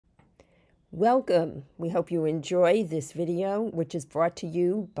Welcome. We hope you enjoy this video, which is brought to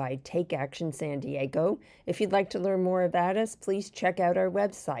you by Take Action San Diego. If you'd like to learn more about us, please check out our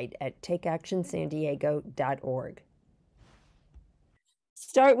website at takeactionsandiego.org.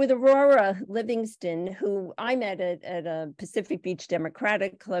 Start with Aurora Livingston, who I met at a Pacific Beach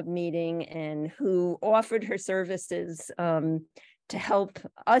Democratic Club meeting and who offered her services to help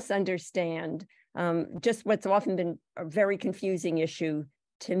us understand just what's often been a very confusing issue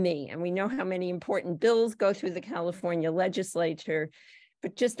to me. And we know how many important bills go through the California legislature,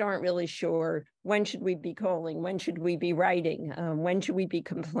 but just aren't really sure when should we be calling, when should we be writing, when should we be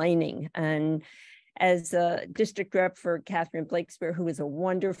complaining. And as a district rep for Catherine Blakespear, who is a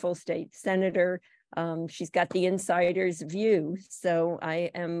wonderful state senator, she's got the insider's view. So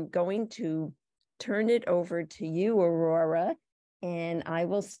I am going to turn it over to you, Aurora, and I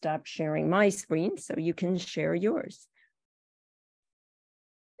will stop sharing my screen so you can share yours.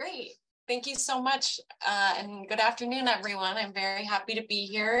 Great. Thank you so much. And good afternoon, everyone. I'm very happy to be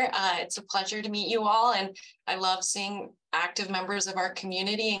here. It's a pleasure to meet you all. And I love seeing active members of our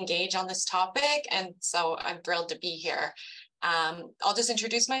community engage on this topic. And so I'm thrilled to be here. I'll just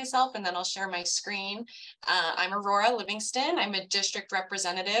introduce myself and then I'll share my screen. I'm Aurora Livingston. I'm a district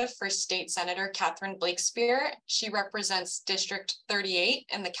representative for State Senator Catherine Blakespear. She represents District 38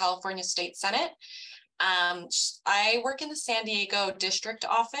 in the California State Senate. I work in the San Diego district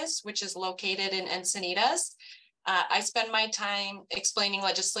office, which is located in Encinitas. I spend my time explaining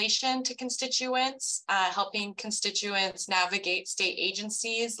legislation to constituents, helping constituents navigate state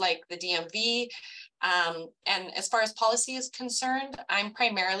agencies like the DMV. And as far as policy is concerned, I'm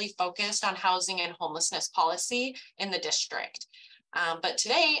primarily focused on housing and homelessness policy in the district. But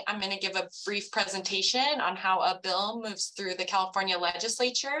today I'm going to give a brief presentation on how a bill moves through the California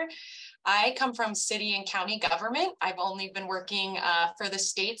legislature. I come from city and county government. I've only been working for the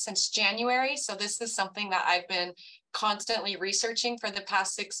state since January. So this is something that I've been constantly researching for the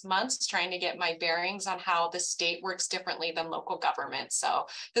past 6 months, trying to get my bearings on how the state works differently than local government. So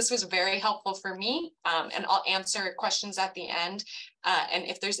this was very helpful for me, and I'll answer questions at the end. And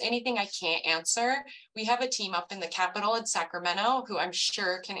if there's anything I can't answer, we have a team up in the Capitol in Sacramento who I'm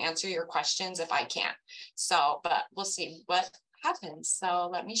sure can answer your questions if I can't. So, but we'll see what happens. So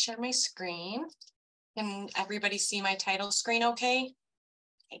let me share my screen. Can everybody see my title screen okay?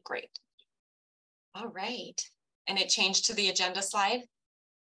 Okay, great. All right. And it changed to the agenda slide?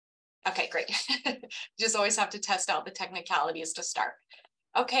 Okay, great. Just always have to test out the technicalities to start.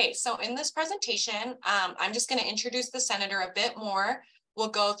 Okay, so in this presentation, I'm just going to introduce the senator a bit more. We'll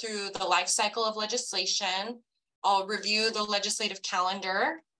go through the life cycle of legislation. I'll review the legislative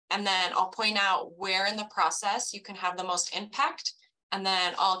calendar. And then I'll point out where in the process you can have the most impact. And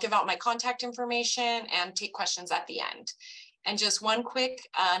then I'll give out my contact information and take questions at the end. And just one quick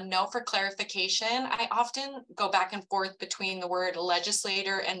note for clarification, I often go back and forth between the word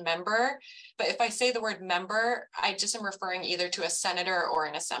legislator and member. But if I say the word member, I just am referring either to a senator or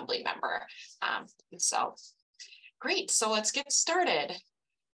an assembly member. So great, so let's get started.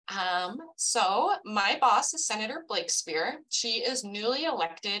 So my boss is Senator Blakespear. She is newly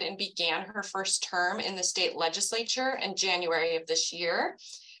elected and began her first term in the state legislature in January of this year.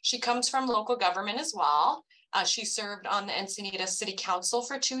 She comes from local government as well. She served on the Encinitas City Council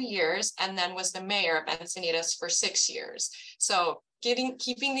for 2 years and then was the mayor of Encinitas for 6 years. So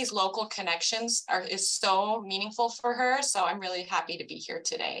keeping these local connections is so meaningful for her. So I'm really happy to be here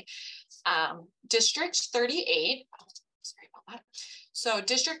today. District 38, sorry about that. So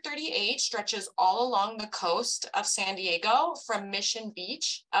District 38 stretches all along the coast of San Diego from Mission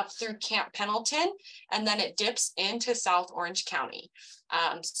Beach up through Camp Pendleton, and then it dips into South Orange County.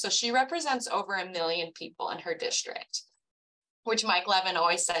 So she represents over 1 million people in her district, which Mike Levin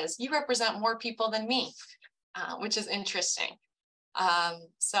always says, you represent more people than me, which is interesting.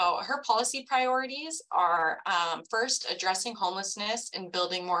 So her policy priorities are first, addressing homelessness and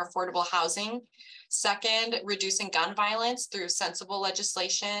building more affordable housing. Second, reducing gun violence through sensible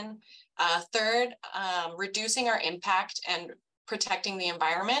legislation. Third, reducing our impact and protecting the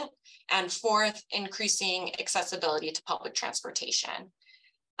environment. And fourth, increasing accessibility to public transportation.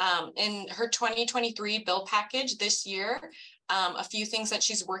 In her 2023 bill package this year, a few things that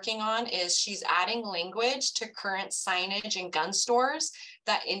she's working on is she's adding language to current signage in gun stores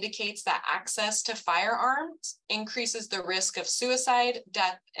that indicates that access to firearms increases the risk of suicide,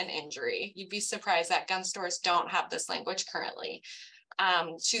 death, and injury. You'd be surprised that gun stores don't have this language currently.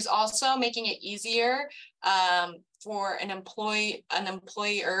 She's also making it easier for an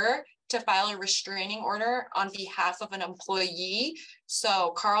employer to file a restraining order on behalf of an employee.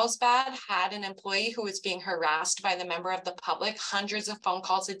 So Carlsbad had an employee who was being harassed by the member of the public, hundreds of phone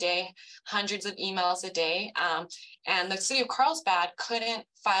calls a day, hundreds of emails a day. And the city of Carlsbad couldn't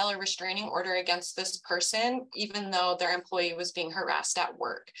file a restraining order against this person, even though their employee was being harassed at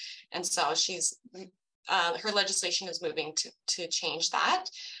work. And so her legislation is moving to change that.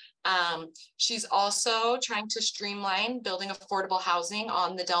 She's also trying to streamline building affordable housing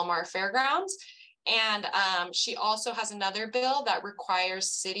on the Del Mar Fairgrounds. And she also has another bill that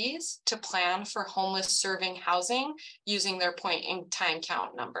requires cities to plan for homeless serving housing using their point in time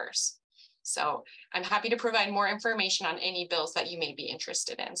count numbers. So I'm happy to provide more information on any bills that you may be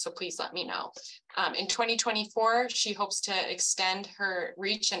interested in. So please let me know. In 2024, she hopes to extend her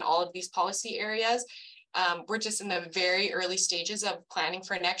reach in all of these policy areas. We're just in the very early stages of planning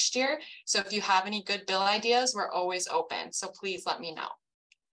for next year. So if you have any good bill ideas, we're always open. So please let me know.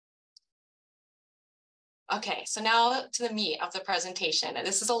 Okay, so now to the meat of the presentation.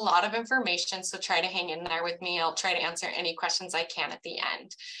 This is a lot of information, so try to hang in there with me. I'll try to answer any questions I can at the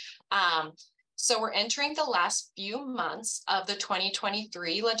end. So we're entering the last few months of the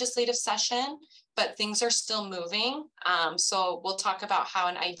 2023 legislative session, but things are still moving. So we'll talk about how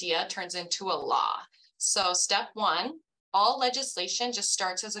an idea turns into a law. So step one, all legislation just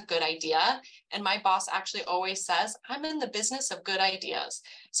starts as a good idea. And my boss actually always says, I'm in the business of good ideas.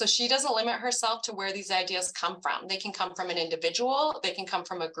 So she doesn't limit herself to where these ideas come from. They can come from an individual, they can come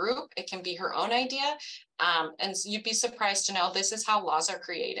from a group, it can be her own idea. And so you'd be surprised to know this is how laws are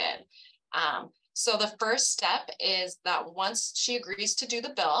created. So the first step is that once she agrees to do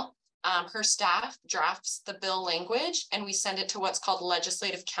the bill, her staff drafts the bill language and we send it to what's called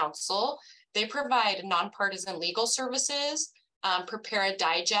Legislative Counsel. They provide nonpartisan legal services, prepare a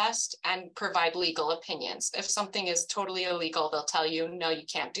digest, and provide legal opinions. If something is totally illegal, they'll tell you, no, you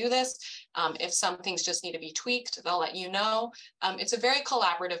can't do this. If some things just need to be tweaked, they'll let you know. It's a very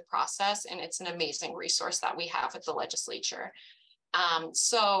collaborative process, and it's an amazing resource that we have at the legislature.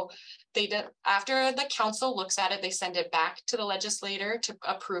 So they did, after the council looks at it, they send it back to the legislator to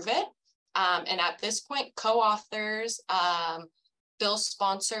approve it. And at this point, co-authors, bill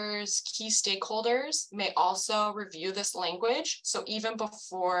sponsors, key stakeholders may also review this language. So even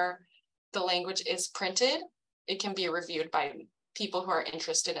before the language is printed, it can be reviewed by people who are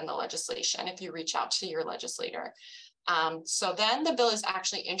interested in the legislation if you reach out to your legislator. So then the bill is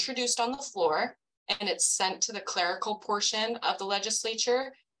actually introduced on the floor and it's sent to the clerical portion of the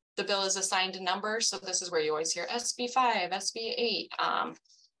legislature. The bill is assigned a number. So this is where you always hear SB 5, SB 8,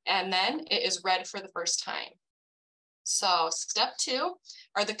 and then it is read for the first time. So step two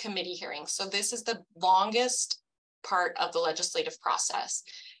are the committee hearings. So this is the longest part of the legislative process.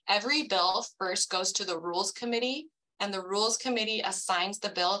 Every bill first goes to the Rules Committee, and the Rules Committee assigns the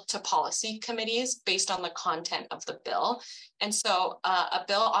bill to policy committees based on the content of the bill. And so a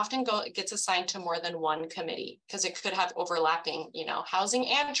bill often gets assigned to more than one committee because it could have overlapping, housing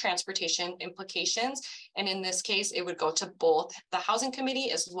and transportation implications. And in this case, it would go to both the Housing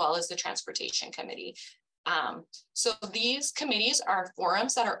Committee as well as the Transportation Committee. So these committees are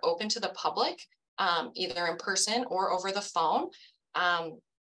forums that are open to the public, either in person or over the phone.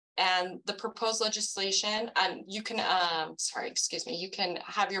 And the proposed legislation, you can, you can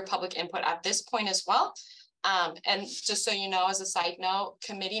have your public input at this point as well. And just so you know, as a side note,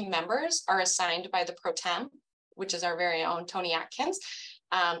 committee members are assigned by the pro tem, which is our very own Tony Atkins.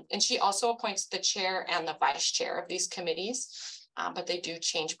 And she also appoints the chair and the vice chair of these committees, but they do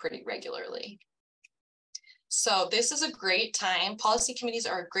change pretty regularly. So this is a great time. Policy committees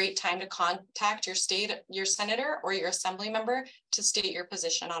are a great time to contact your senator or your assembly member to state your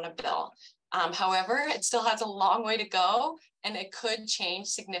position on a bill. However, it still has a long way to go and it could change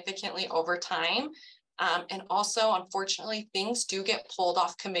significantly over time. And also, unfortunately, things do get pulled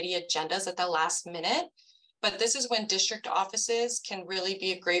off committee agendas at the last minute. But this is when district offices can really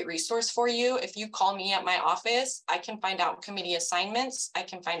be a great resource for you. If you call me at my office, I can find out committee assignments. I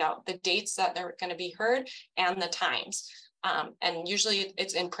can find out the dates that they're going to be heard and the times. And usually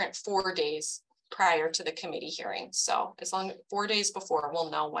it's in print 4 days prior to the committee hearing. So as long as 4 days before,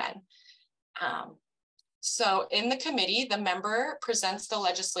 we'll know when. So in the committee, the member presents the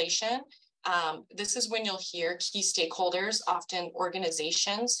legislation. This is when you'll hear key stakeholders, often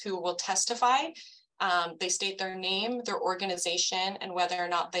organizations, who will testify. They state their name, their organization, and whether or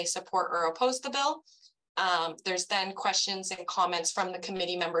not they support or oppose the bill. There's then questions and comments from the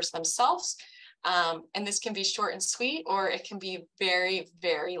committee members themselves. And this can be short and sweet, or it can be very,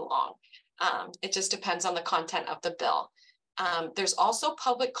 very long. It just depends on the content of the bill. There's also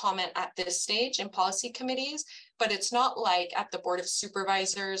public comment at this stage in policy committees, but it's not like at the Board of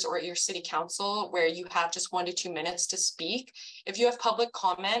Supervisors or at your city council where you have just 1 to 2 minutes to speak. If you have public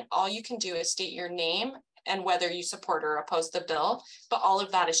comment, all you can do is state your name and whether you support or oppose the bill, but all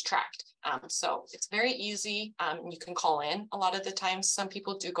of that is tracked. So it's very easy. You can call in. A lot of the times, some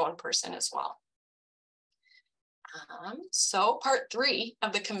people do go in person as well. So part 3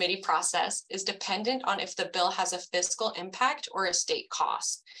 of the committee process is dependent on if the bill has a fiscal impact or a state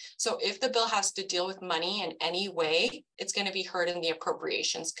cost. So if the bill has to deal with money in any way, it's going to be heard in the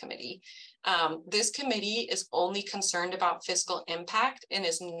Appropriations Committee. This committee is only concerned about fiscal impact and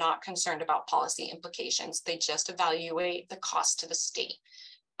is not concerned about policy implications. They just evaluate the cost to the state.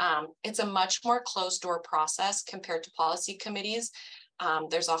 It's a much more closed door process compared to policy committees.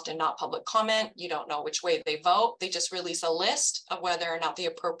 There's often not public comment. You don't know which way they vote. They just release a list of whether or not the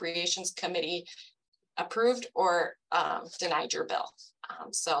Appropriations Committee approved or denied your bill.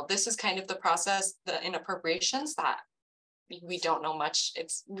 So this is kind of the process in appropriations that we don't know much.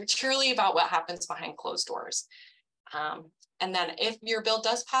 It's truly about what happens behind closed doors. And then if your bill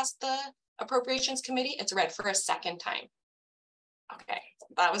does pass the Appropriations Committee, it's read for a second time. Okay,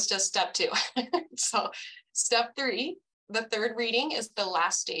 that was just step 2. So step 3. The third reading is the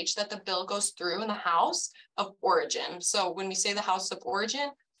last stage that the bill goes through in the House of Origin. So when we say the House of Origin,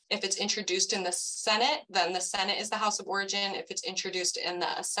 if it's introduced in the Senate, then the Senate is the House of Origin. If it's introduced in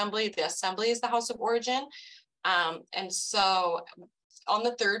the Assembly is the House of Origin. And so on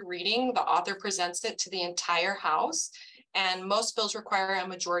the third reading, the author presents it to the entire House. And most bills require a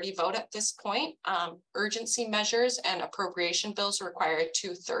majority vote at this point. Urgency measures and appropriation bills require a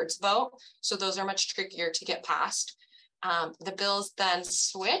 2/3 vote. So those are much trickier to get passed. The bills then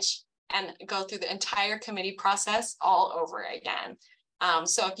switch and go through the entire committee process all over again.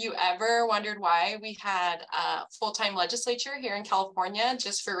 So if you ever wondered why we had a full-time legislature here in California,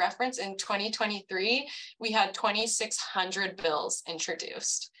 just for reference, in 2023, we had 2,600 bills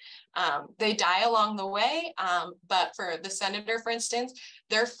introduced. They die along the way, but for the senator, for instance,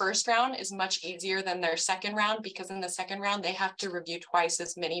 their first round is much easier than their second round, because in the second round, they have to review twice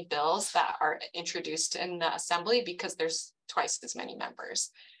as many bills that are introduced in the assembly because there's twice as many members.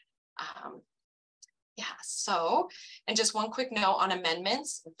 Yeah, so, and just one quick note on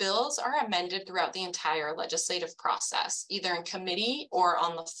amendments, bills are amended throughout the entire legislative process, either in committee or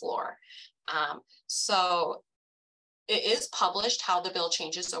on the floor. So it is published how the bill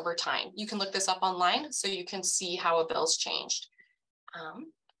changes over time. You can look this up online so you can see how a bill's changed.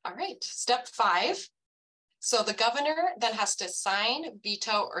 All right, step 5. So the governor then has to sign,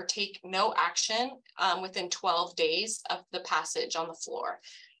 veto, or take no action within 12 days of the passage on the floor.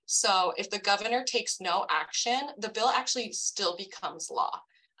 So if the governor takes no action, the bill actually still becomes law.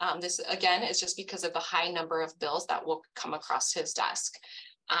 This, again, is just because of the high number of bills that will come across his desk.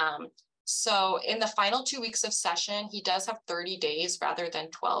 So in the final 2 weeks of session, he does have 30 days rather than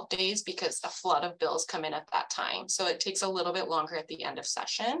 12 days because a flood of bills come in at that time. So it takes a little bit longer at the end of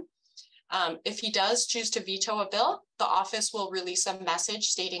session. If he does choose to veto a bill, the office will release a message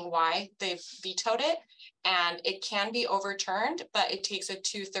stating why they've vetoed it, and it can be overturned, but it takes a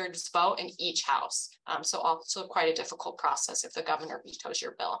 2/3 vote in each house. So also quite a difficult process if the governor vetoes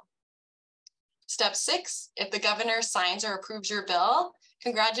your bill. Step 6, if the governor signs or approves your bill,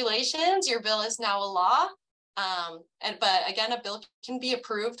 congratulations, your bill is now a law. But again, a bill can be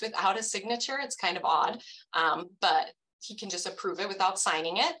approved without a signature. It's kind of odd, but he can just approve it without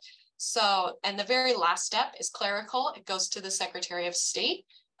signing it. So, and the very last step is clerical. It goes to the Secretary of State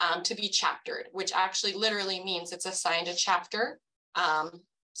to be chaptered, which actually literally means it's assigned a chapter.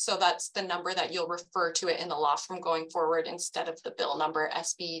 So that's the number that you'll refer to it in the law from going forward instead of the bill number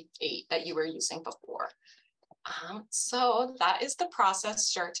SB 8 that you were using before. So that is the process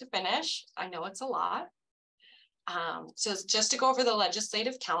start to finish. I know it's a lot. So just to go over the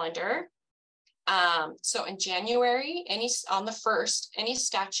legislative calendar. So in January, on the 1st, any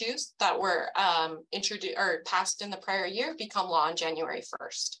statutes that were introduced or passed in the prior year become law on January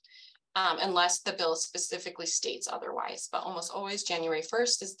 1st. Unless the bill specifically states otherwise, but almost always January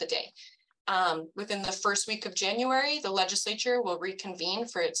 1st is the day. Within the first week of January, the legislature will reconvene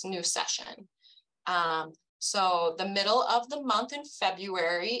for its new session. So the middle of the month in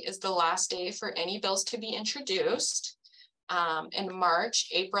February is the last day for any bills to be introduced. In March,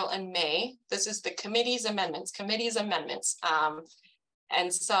 April, and May, this is the committee's amendments. And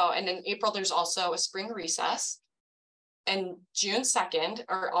in April, there's also a spring recess. And June 2nd,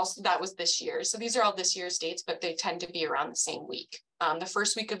 or also that was this year. So these are all this year's dates, but they tend to be around the same week. The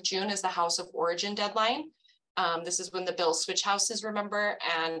first week of June is the House of Origin deadline. This is when the bills switch houses, remember,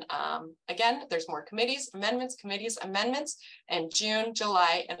 and again, there's more committees, amendments, in June,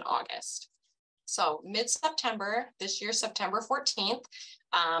 July, and August. So mid-September, this year, September 14th,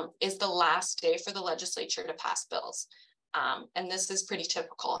 is the last day for the legislature to pass bills. And this is pretty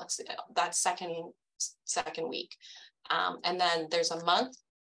typical. It's that second week. And then there's a month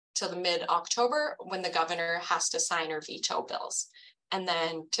till the mid-October when the governor has to sign or veto bills. And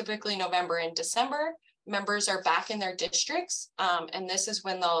then typically November and December, members are back in their districts. And this is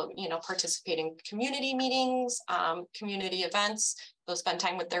when they'll, participate in community meetings, community events. They'll spend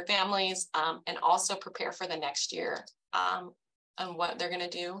time with their families, and also prepare for the next year, and what they're going to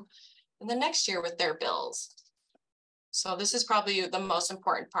do in the next year with their bills. So this is probably the most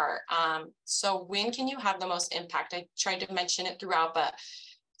important part. So when can you have the most impact? I tried to mention it throughout, but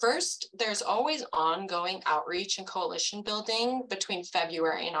first, there's always ongoing outreach and coalition building between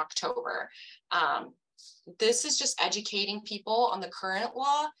February and October. This is just educating people on the current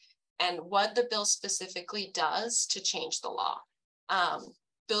law and what the bill specifically does to change the law.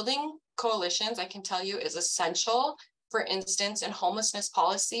 Building coalitions, I can tell you, is essential. For instance, in homelessness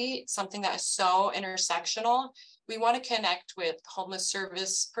policy, something that is so intersectional, we want to connect with homeless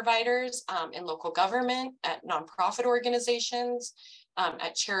service providers in local government, at nonprofit organizations,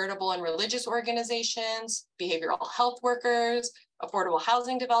 at charitable and religious organizations, behavioral health workers, affordable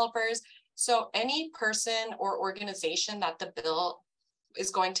housing developers. So any person or organization that the bill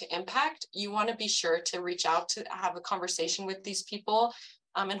is going to impact, you want to be sure to reach out to have a conversation with these people,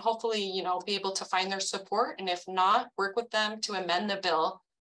 and hopefully, be able to find their support. And if not, work with them to amend the bill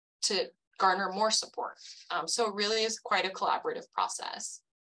to garner more support. So it really is quite a collaborative process.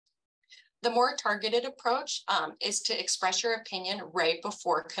 The more targeted approach is to express your opinion right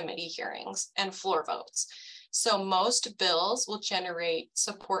before committee hearings and floor votes. So most bills will generate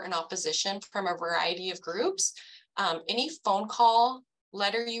support and opposition from a variety of groups. Any phone call,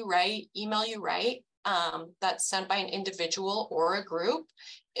 letter you write, email you write, that's sent by an individual or a group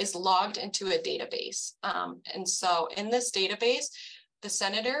is logged into a database. And so in this database, the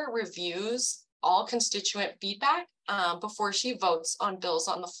senator reviews all constituent feedback before she votes on bills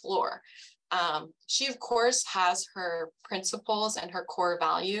on the floor. She, of course, has her principles and her core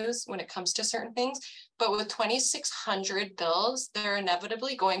values when it comes to certain things, but with 2,600 bills, there are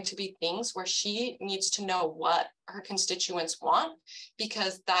inevitably going to be things where she needs to know what her constituents want,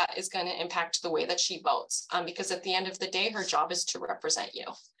 because that is going to impact the way that she votes, because at the end of the day, her job is to represent you.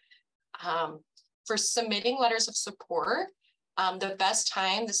 For submitting letters of support, the best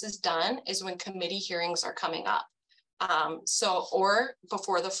time this is done is when committee hearings are coming up. Or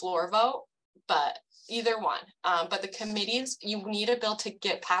before the floor vote, but either one. But the committees, you need a bill to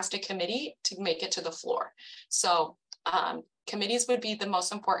get past a committee to make it to the floor. So committees would be the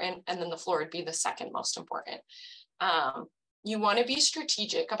most important, and then the floor would be the second most important. You want to be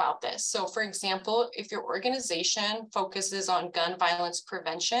strategic about this. So for example, if your organization focuses on gun violence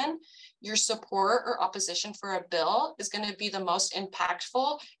prevention, your support or opposition for a bill is going to be the most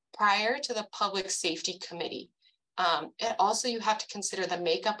impactful prior to the Public Safety Committee. And also, you have to consider the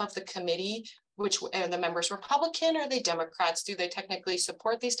makeup of the committee, which are the members Republican, or are they Democrats? Do they technically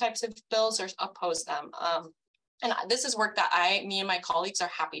support these types of bills or oppose them? And this is work that me and my colleagues are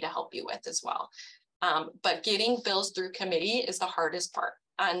happy to help you with as well. But getting bills through committee is the hardest part.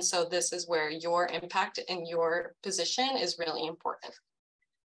 And so this is where your impact and your position is really important.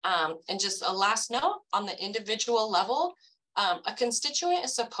 And just a last note on the individual level, a constituent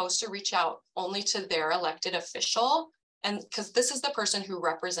is supposed to reach out only to their elected official, and because this is the person who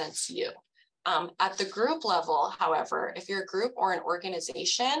represents you. At the group level, however, if you're a group or an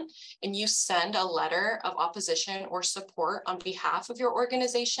organization and you send a letter of opposition or support on behalf of your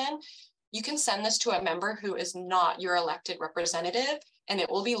organization, you can send this to a member who is not your elected representative, and it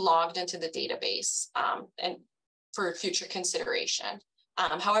will be logged into the database and for future consideration.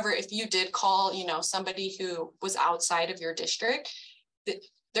 However, if you did call, somebody who was outside of your district,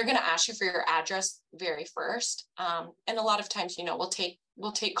 they're going to ask you for your address very first. And a lot of times,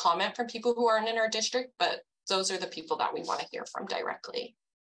 we'll take comment from people who aren't in our district, but those are the people that we want to hear from directly.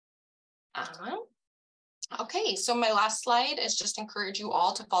 Okay, so my last slide is just encourage you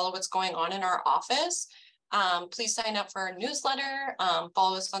all to follow what's going on in our office. Please sign up for our newsletter,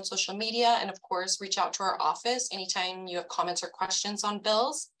 follow us on social media, and of course, reach out to our office anytime you have comments or questions on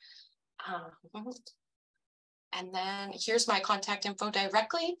bills. And then here's my contact info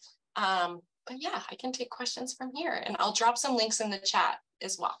directly. But yeah, I can take questions from here, and I'll drop some links in the chat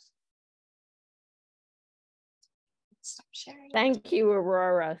as well. Stop sharing. Thank you,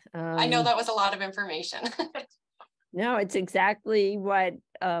 Aurora. I know that was a lot of information. No, it's exactly what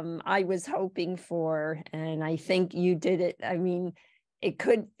I was hoping for, and I think you did it. I mean, it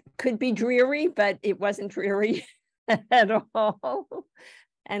could be dreary, but it wasn't dreary at all.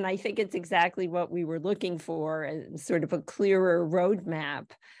 And I think it's exactly what we were looking for, sort of a clearer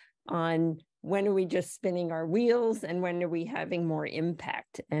roadmap on when are we just spinning our wheels and when are we having more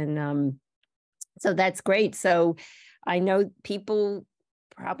impact. And so that's great. So I know people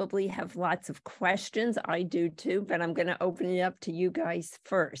probably have lots of questions. I do too, but I'm going to open it up to you guys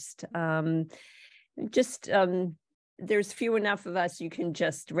first. There's few enough of us, you can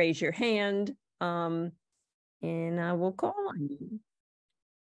just raise your hand, and we'll call on you.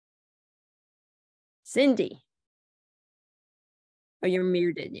 Cindy. Oh, you're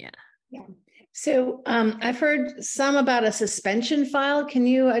muted, yeah. Yeah. So I've heard some about a suspension file. Can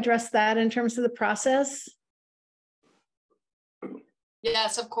you address that in terms of the process?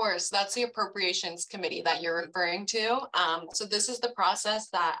 Yes, of course. That's the Appropriations Committee that you're referring to. So this is the process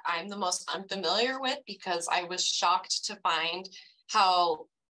that I'm the most unfamiliar with, because I was shocked to find how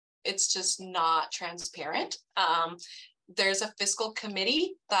it's just not transparent. There's a fiscal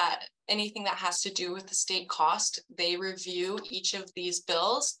committee that anything that has to do with the state cost, they review each of these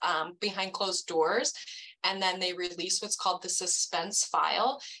bills behind closed doors, and then they release what's called the suspense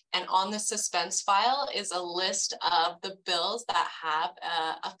file. And on the suspense file is a list of the bills that have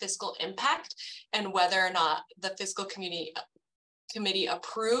a fiscal impact and whether or not the fiscal committee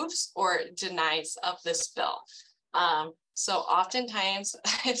approves or denies of this bill. So oftentimes,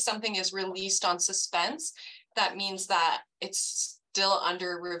 if something is released on suspense, that means that it's still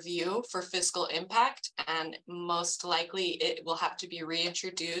under review for fiscal impact, and most likely it will have to be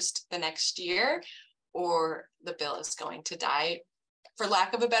reintroduced the next year, or the bill is going to die. For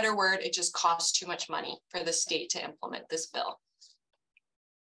lack of a better word, it just costs too much money for the state to implement this bill.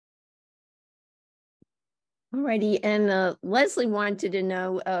 Alrighty, and Leslie wanted to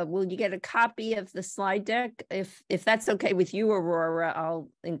know, will you get a copy of the slide deck? If that's okay with you, Aurora, I'll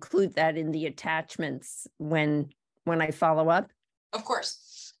include that in the attachments when I follow up. Of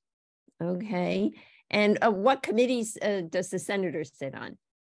course. Okay, and what committees does the senator sit on?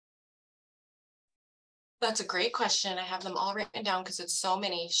 That's a great question. I have them all written down because it's so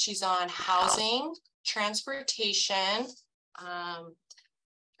many. She's on housing, transportation,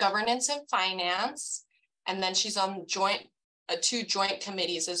 governance and finance. And then she's on two joint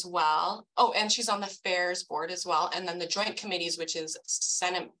committees as well. Oh, and she's on the Fairs Board as well. And then the joint committees, which is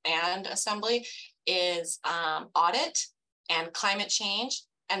Senate and Assembly, is audit and climate change.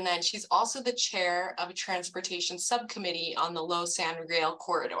 And then she's also the chair of a transportation subcommittee on the Low Sand Rail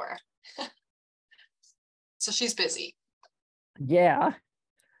Corridor. So she's busy. Yeah.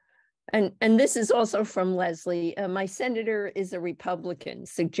 And this is also from Leslie. My senator is a Republican.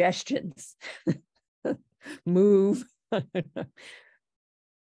 Suggestions. Move.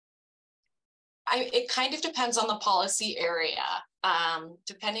 It kind of depends on the policy area.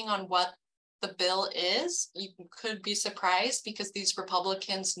 Depending on what the bill is, you could be surprised because these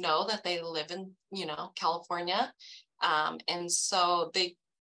Republicans know that they live in, California. And so they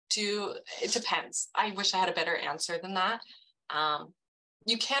do, it depends. I wish I had a better answer than that.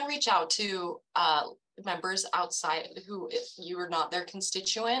 You can reach out to members outside who, if you are not their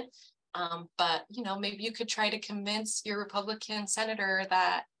constituent, but maybe you could try to convince your Republican senator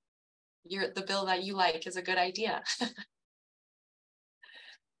that the bill that you like is a good idea.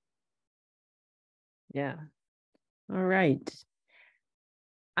 Yeah. All right.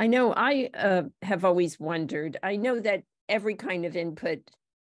 I know I have always wondered, I know that every kind of input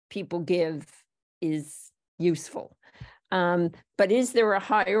people give is useful. But is there a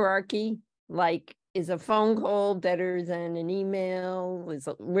hierarchy? Like, is a phone call better than an email?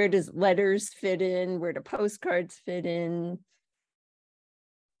 Where does letters fit in? Where do postcards fit in?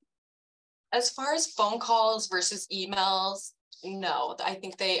 As far as phone calls versus emails, no, I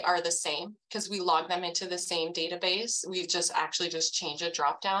think they are the same because we log them into the same database. We've just changed a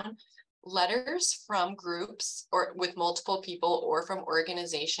dropdown. Letters from groups or with multiple people or from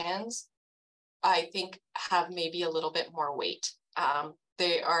organizations, I think have maybe a little bit more weight.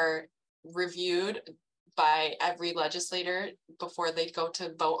 They are reviewed by every legislator before they go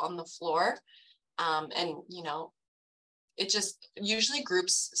to vote on the floor. It just usually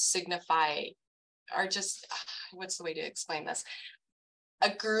groups are just, what's the way to explain this? A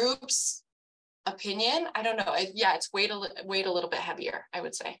group's opinion, I don't know. It's weight a little bit heavier, I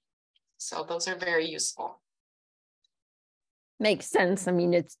would say. So those are very useful. Makes sense. I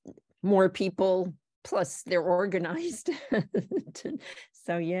mean, it's more people plus they're organized.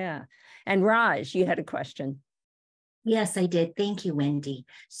 So yeah. And Raj, you had a question. Yes, I did. Thank you, Wendy.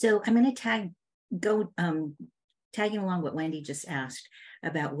 So I'm going to tagging along what Wendy just asked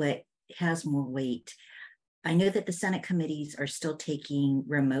about what has more weight. I know that the Senate committees are still taking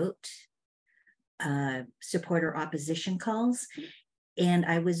remote support or opposition calls. And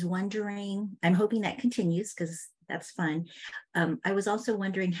I was wondering, I'm hoping that continues because that's fun. I was also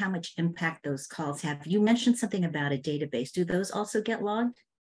wondering how much impact those calls have. You mentioned something about a database. Do those also get logged?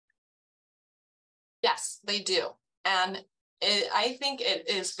 Yes, they do. And I think it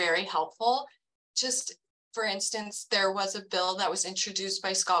is very helpful. Just for instance, there was a bill that was introduced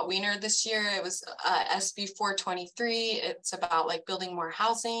by Scott Wiener this year. It was SB 423. It's about like building more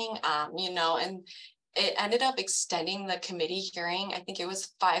housing, you know, and it ended up extending the committee hearing. I think it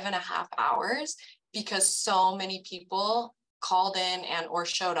was 5.5 hours because so many people called in and or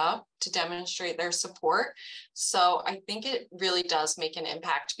showed up to demonstrate their support. So I think it really does make an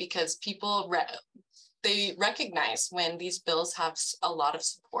impact because people they recognize when these bills have a lot of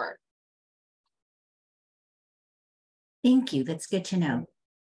support. Thank you. That's good to know.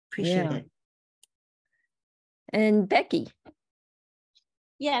 Appreciate it. And Becky.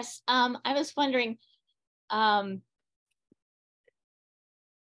 Yes, I was wondering on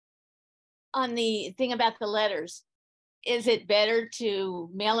the thing about the letters, is it better to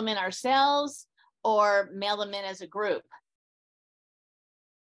mail them in ourselves or mail them in as a group?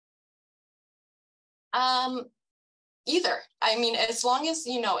 Either. I mean, as long as,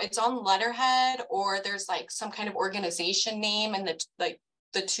 you know, it's on letterhead or there's like some kind of organization name and the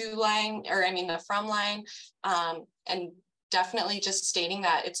to line, or I mean the from line, and definitely just stating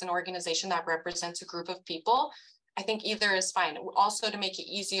that it's an organization that represents a group of people. I think either is fine. Also, to make it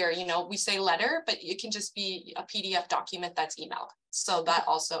easier, you know, we say letter, but it can just be a PDF document that's emailed. So that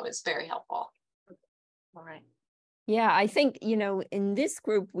also is very helpful. All right. Yeah, I think, you know, in this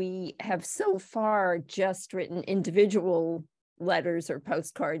group, we have so far just written individual letters or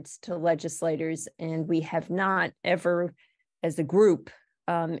postcards to legislators, and we have not ever, as a group,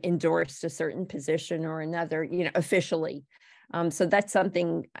 endorsed a certain position or another, you know, officially. So that's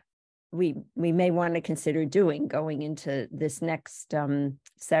something we may want to consider doing going into this next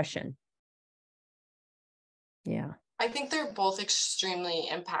session. Yeah. I think they're both extremely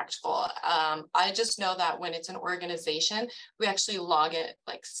impactful. I just know that when it's an organization, we actually log it,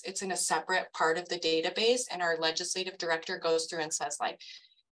 like it's in a separate part of the database, and our legislative director goes through and says like,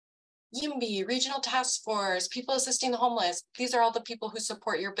 YIMBY, Regional Task Force, People Assisting the Homeless, these are all the people who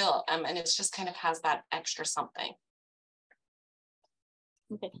support your bill. And it's just kind of has that extra something.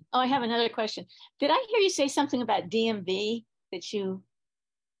 Okay. Oh, I have another question. Did I hear you say something about DMV that you...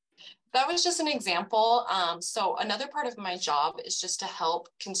 That was just an example. So another part of my job is just to help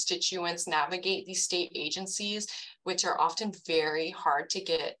constituents navigate these state agencies, which are often very hard to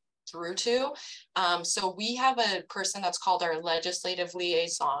get through to. So we have a person that's called our legislative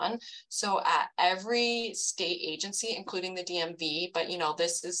liaison. So at every state agency, including the DMV, but you know,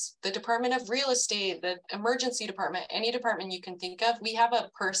 this is the Department of Real Estate, the emergency department, any department you can think of, we have a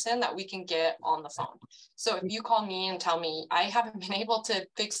person that we can get on the phone. So if you call me and tell me, I haven't been able to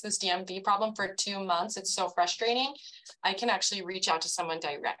fix this DMV problem for 2 months, it's so frustrating, I can actually reach out to someone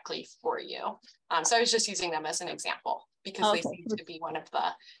directly for you. So I was just using them as an example because they seem to be one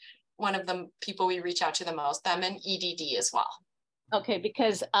of the people we reach out to the most, them and EDD as well. Okay,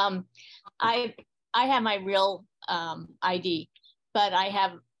 because I have my real ID, but I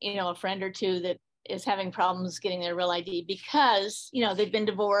have, you know, a friend or two that is having problems getting their real ID because, you know, they've been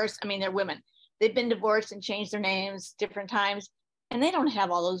divorced. I mean, they're women. They've been divorced and changed their names different times, and they don't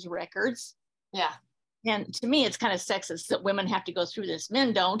have all those records. Yeah. And to me, it's kind of sexist that women have to go through this,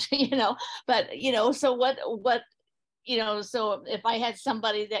 men don't, you know, but, you know, so what, you know, so if I had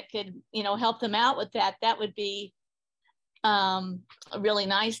somebody that could, you know, help them out with that, that would be really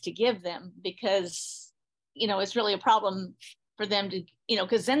nice to give them, because, you know, it's really a problem for them to, you know,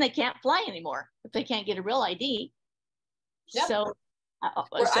 because then they can't fly anymore if they can't get a real ID. Yep. So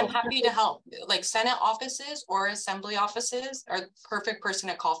I'm happy to help. Like Senate offices or assembly offices are the perfect person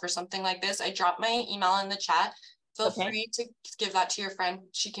to call for something like this. I dropped my email in the chat. Feel free to give that to your friend.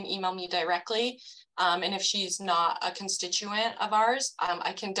 She can email me directly. And if she's not a constituent of ours,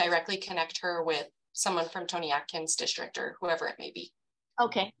 I can directly connect her with someone from Tony Atkins district or whoever it may be.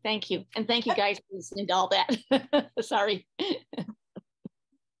 Okay, thank you. And thank you guys for listening to all that. Sorry.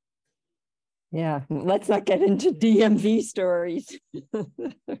 Yeah, let's not get into DMV stories.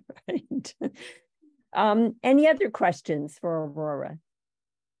 Right. Any other questions for Aurora?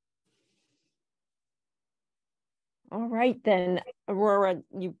 All right, then, Aurora,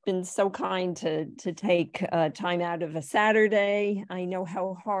 you've been so kind to take time out of a Saturday. I know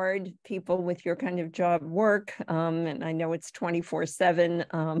how hard people with your kind of job work, and I know it's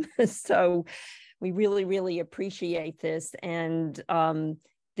 24/7. So We really, really appreciate this. And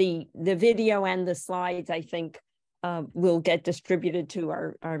the video and the slides, I think, will get distributed to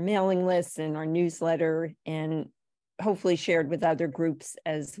our mailing lists and our newsletter, and hopefully shared with other groups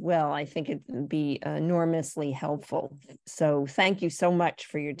as well. I think it would be enormously helpful. So thank you so much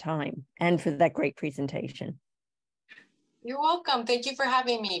for your time and for that great presentation. You're welcome. Thank you for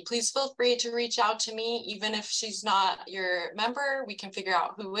having me. Please feel free to reach out to me. Even if she's not your member, we can figure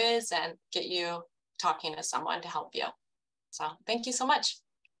out who is and get you talking to someone to help you. So thank you so much.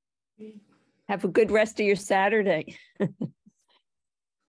 Have a good rest of your Saturday.